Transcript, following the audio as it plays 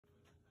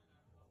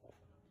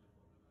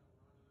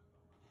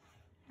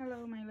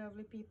Hello my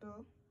lovely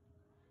people.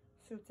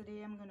 So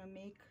today I'm gonna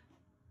make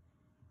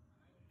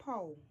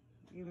POW.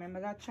 You remember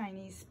that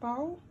Chinese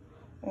POW,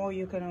 or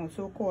you can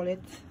also call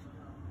it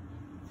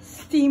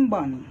steam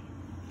bun.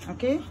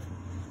 Okay,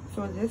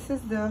 so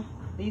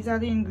these are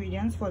the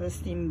ingredients for the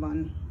steam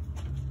bun.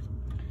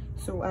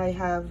 So I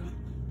have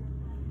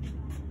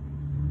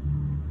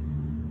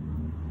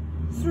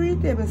 3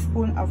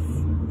 tablespoons of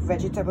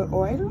vegetable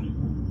oil,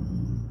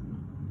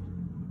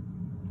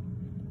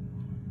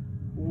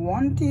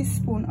 1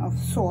 teaspoon of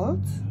salt,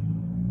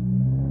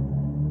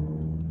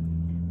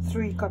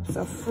 3 cups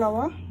of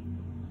flour,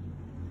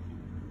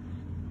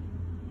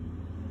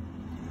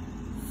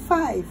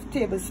 5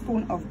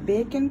 tablespoons of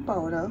baking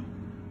powder.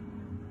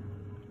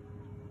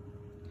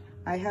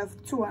 I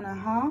have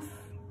 2.5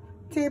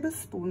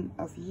 tablespoons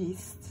of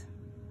yeast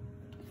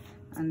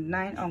and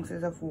 9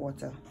 ounces of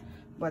water.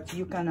 But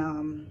you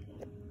can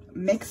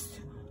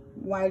mix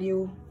while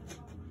you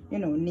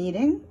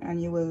kneading,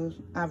 and you will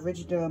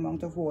average the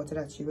amount of water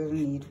that you will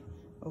need.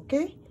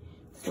 Okay,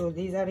 so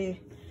these are the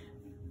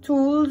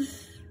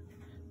tools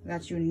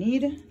that you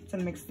need to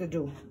mix the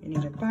dough. You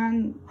need a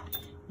pan,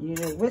 you need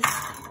a whisk,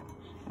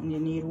 and you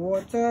need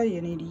water, you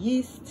need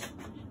yeast,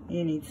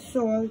 you need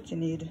salt, you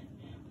need,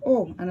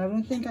 oh, and I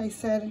don't think I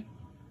said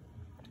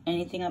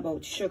anything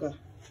about sugar.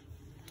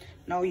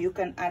 Now you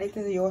can add it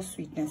to your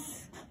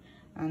sweetness,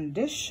 and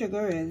this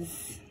sugar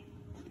is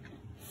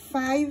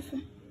 5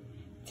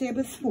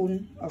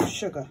 tablespoons of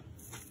sugar.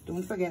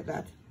 Don't forget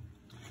that.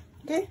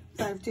 Okay,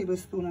 5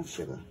 tablespoons of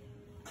sugar.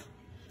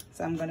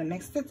 So I'm gonna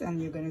mix it,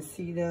 and you're gonna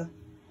see the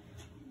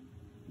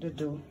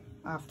dough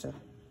after.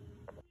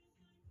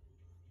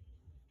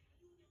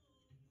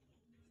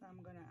 So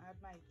I'm gonna add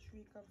my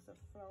 3 cups of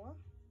flour.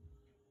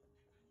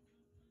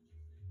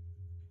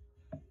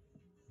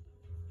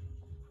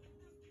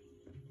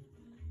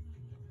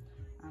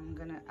 I'm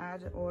gonna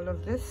add all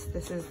of this.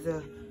 This is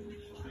the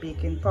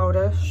baking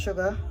powder,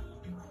 sugar,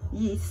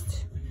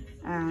 yeast,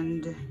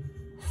 and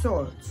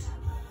salt.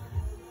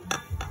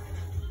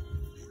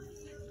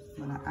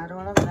 I'm gonna add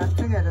all of that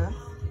together.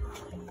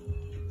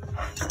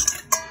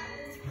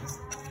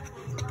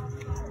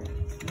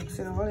 Mix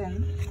it all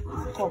in,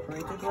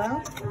 incorporate it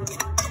well.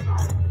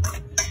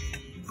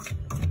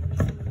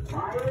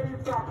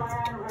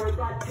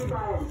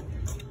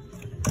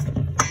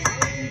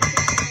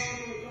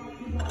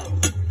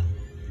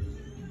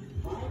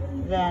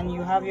 Then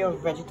you have your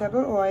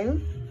vegetable oil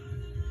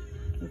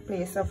in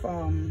place of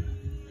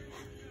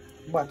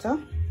butter.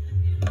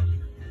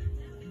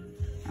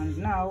 And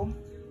now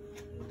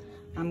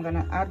I'm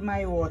gonna add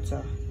my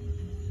water.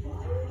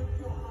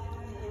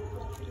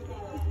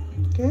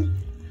 Okay,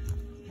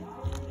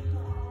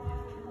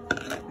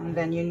 and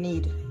then you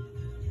knead.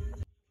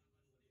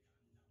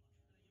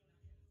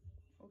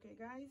 Okay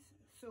guys,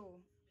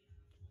 so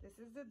this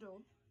is the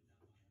dough.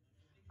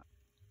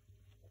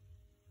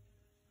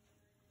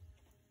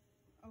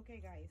 Okay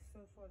guys, so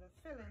for the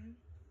filling,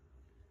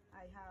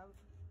 I have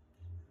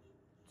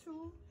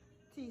 2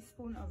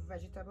 teaspoons of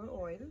vegetable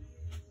oil,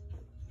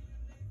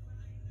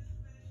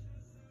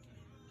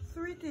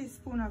 3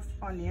 teaspoons of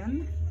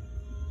onion,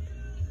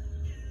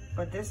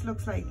 but this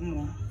looks like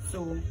more,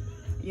 so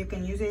you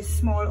can use a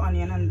small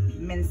onion and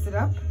mince it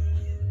up.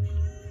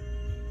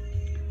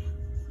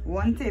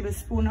 1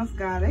 tablespoon of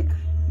garlic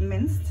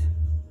minced.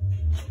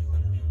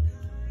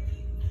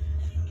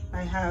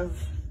 I have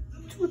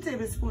 2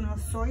 tablespoons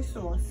of soy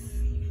sauce.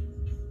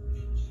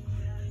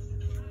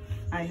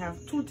 I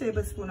have 2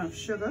 tablespoons of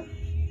sugar,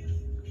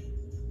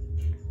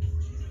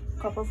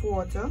 cup of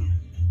water,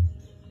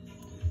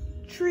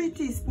 3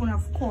 teaspoons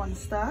of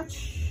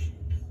cornstarch,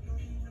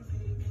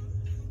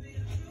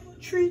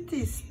 3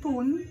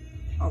 teaspoons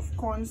of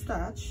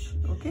cornstarch,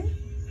 okay?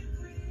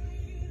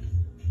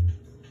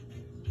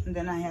 And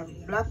then I have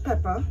black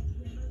pepper.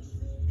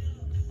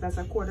 That's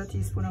a 1/4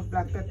 teaspoon of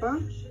black pepper.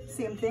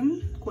 Same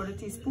thing, 1/4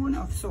 teaspoon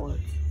of salt.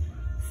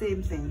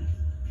 Same thing.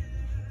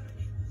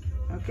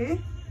 Okay?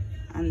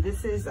 And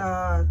this is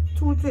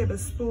 2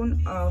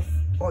 tablespoons of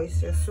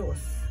oyster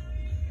sauce.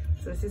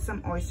 So this is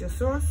some oyster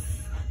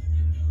sauce.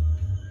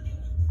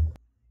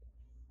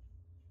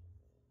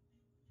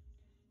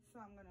 So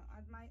I'm gonna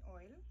add my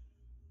oil,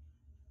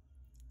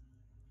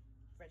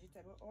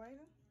 vegetable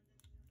oil,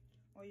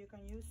 or you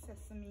can use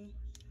sesame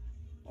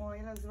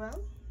oil as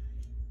well.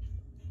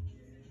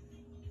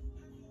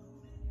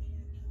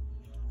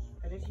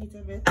 Let it heat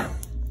a bit.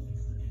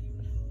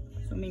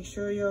 So make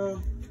sure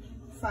your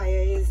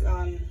fire is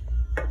on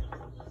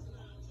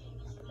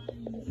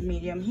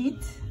medium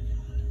heat.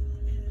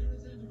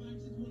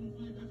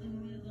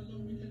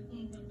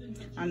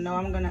 And now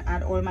I'm gonna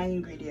add all my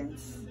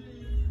ingredients.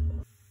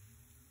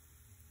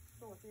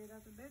 Saute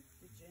that a bit,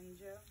 the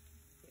ginger,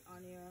 the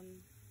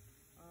onion,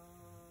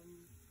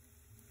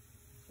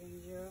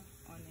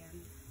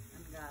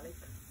 and garlic.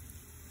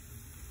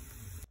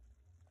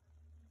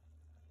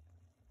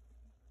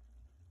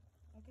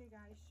 Okay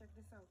guys, check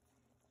this out.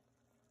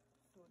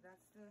 So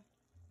that's the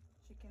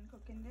chicken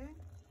cooking there.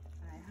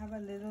 I have a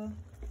little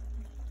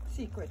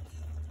secret.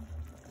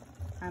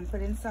 I'm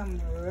putting some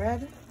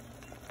red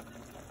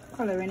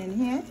coloring in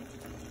here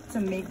to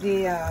make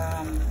the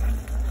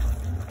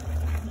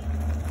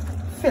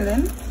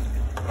filling.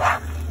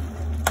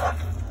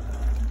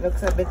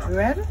 Looks a bit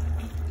red.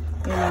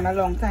 You remember a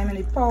long time in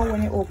the POW,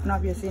 when you open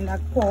up, you're seeing that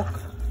pork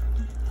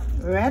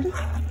red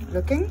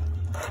looking.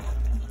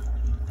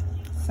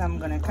 So I'm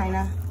gonna kind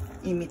of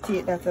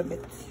imitate that a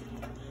bit.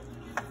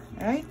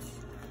 Right?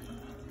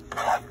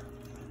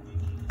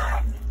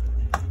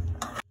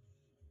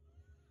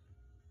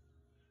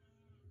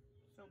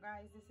 So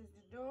guys, this is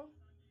the dough.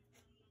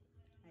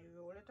 I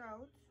roll it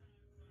out.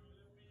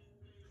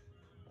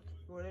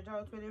 Roll it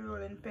out with a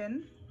rolling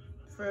pin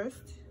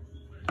first,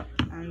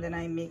 and then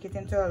I make it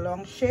into a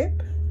long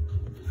shape,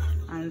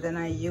 and then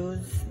I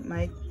use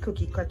my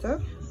cookie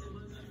cutter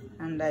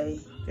and I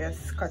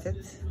just cut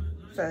it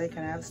so I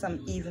can have some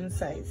even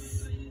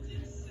sizes.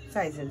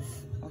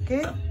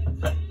 Okay,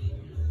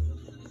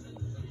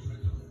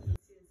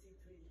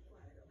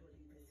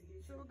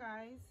 so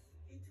guys,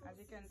 as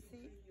you can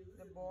see,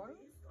 the ball,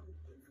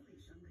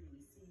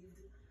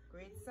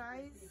 great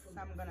size. So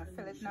I'm gonna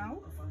fill it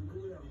now.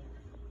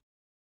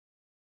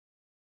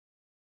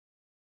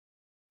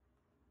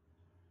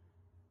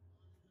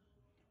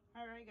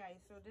 Alright guys,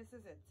 so this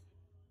is it.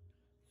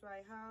 So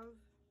I have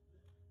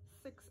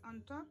 6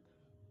 on top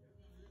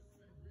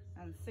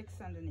and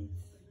 6 underneath,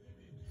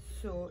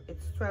 so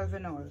it's 12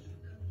 in all.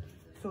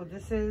 So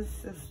this is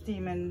a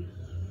steaming,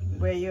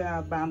 where you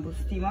have bamboo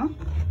steamer.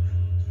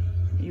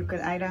 You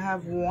can either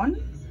have 1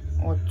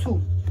 or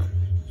 2.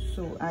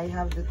 So I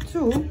have the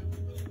 2,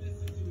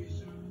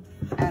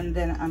 and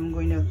then I'm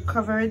going to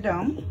cover it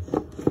down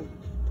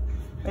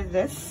with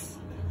this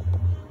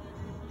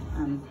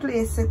and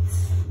place it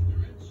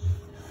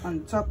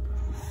on top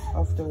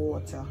of the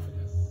water.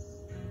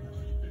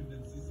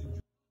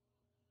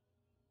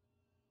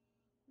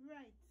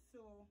 Right, so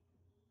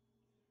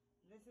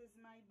this is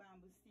my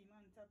bamboo steamer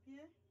on top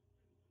here,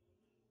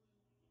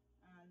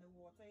 and the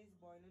water is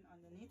boiling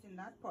underneath in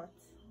that pot,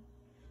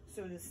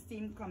 so the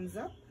steam comes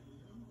up,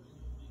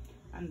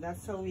 and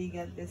that's how we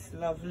get this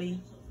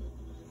lovely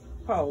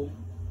POW.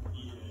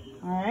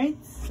 Alright,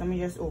 so let me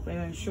just open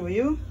it and show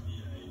you.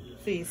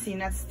 So you see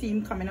that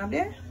steam coming up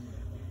there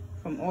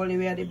from all the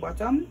way at the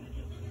bottom.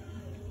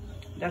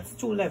 That's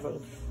 2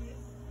 levels.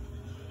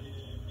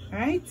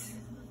 Right,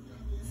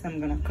 so I'm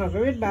gonna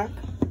cover it back.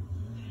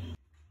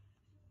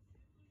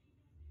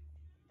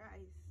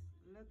 Guys,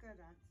 look at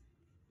that.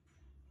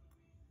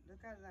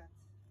 Look at that.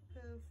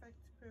 Perfect,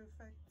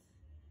 perfect.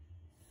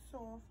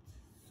 Soft,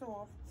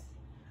 soft.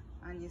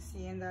 And you're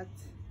seeing that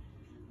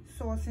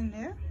sauce in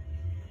there.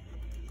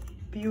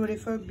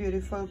 Beautiful,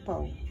 beautiful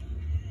POW.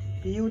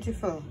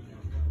 Beautiful.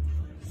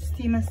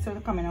 Steam is still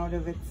coming out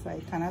of it, so I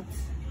cannot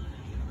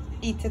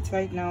eat it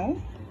right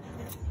now.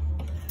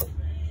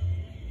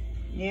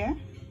 Yeah,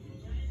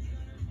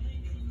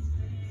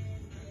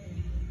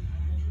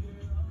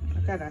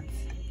 look at that.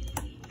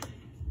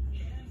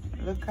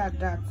 Look at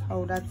that,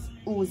 how that's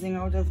oozing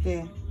out of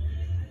there.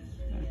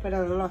 I put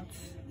a lot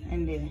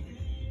in there.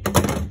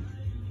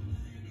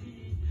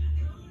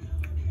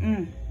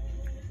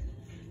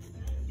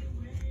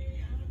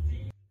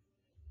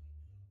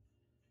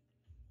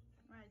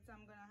 Right, so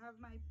I'm gonna have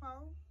my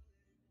POW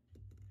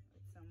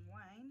with some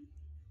wine,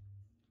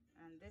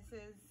 and this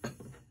is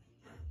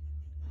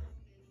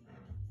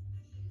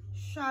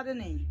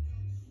Chardonnay,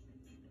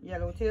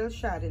 yellowtail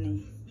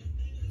Chardonnay.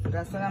 So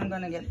that's what I'm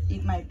gonna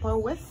eat my POW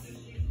with.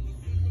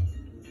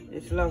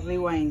 This lovely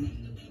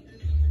wine.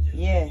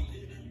 Yeah,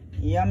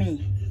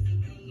 yummy.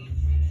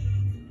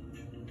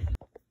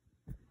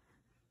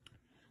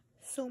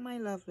 So my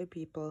lovely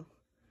people,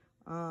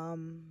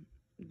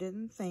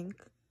 didn't think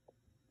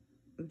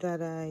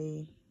that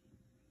I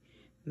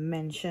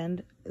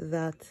mentioned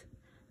that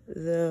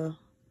the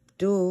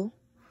dough,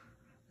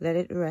 let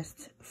it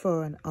rest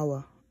for an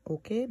hour.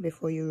 Okay,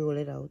 before you roll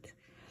it out,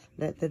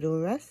 let the dough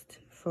rest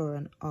for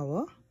an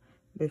hour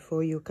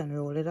before you can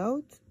roll it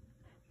out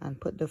and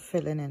put the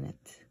filling in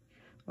it.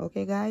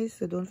 Okay guys,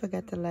 so don't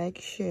forget to like,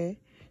 share,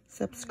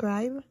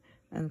 subscribe,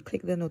 and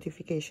click the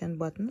notification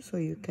button so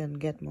you can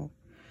get more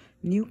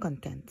new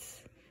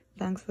contents.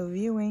 Thanks for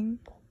viewing.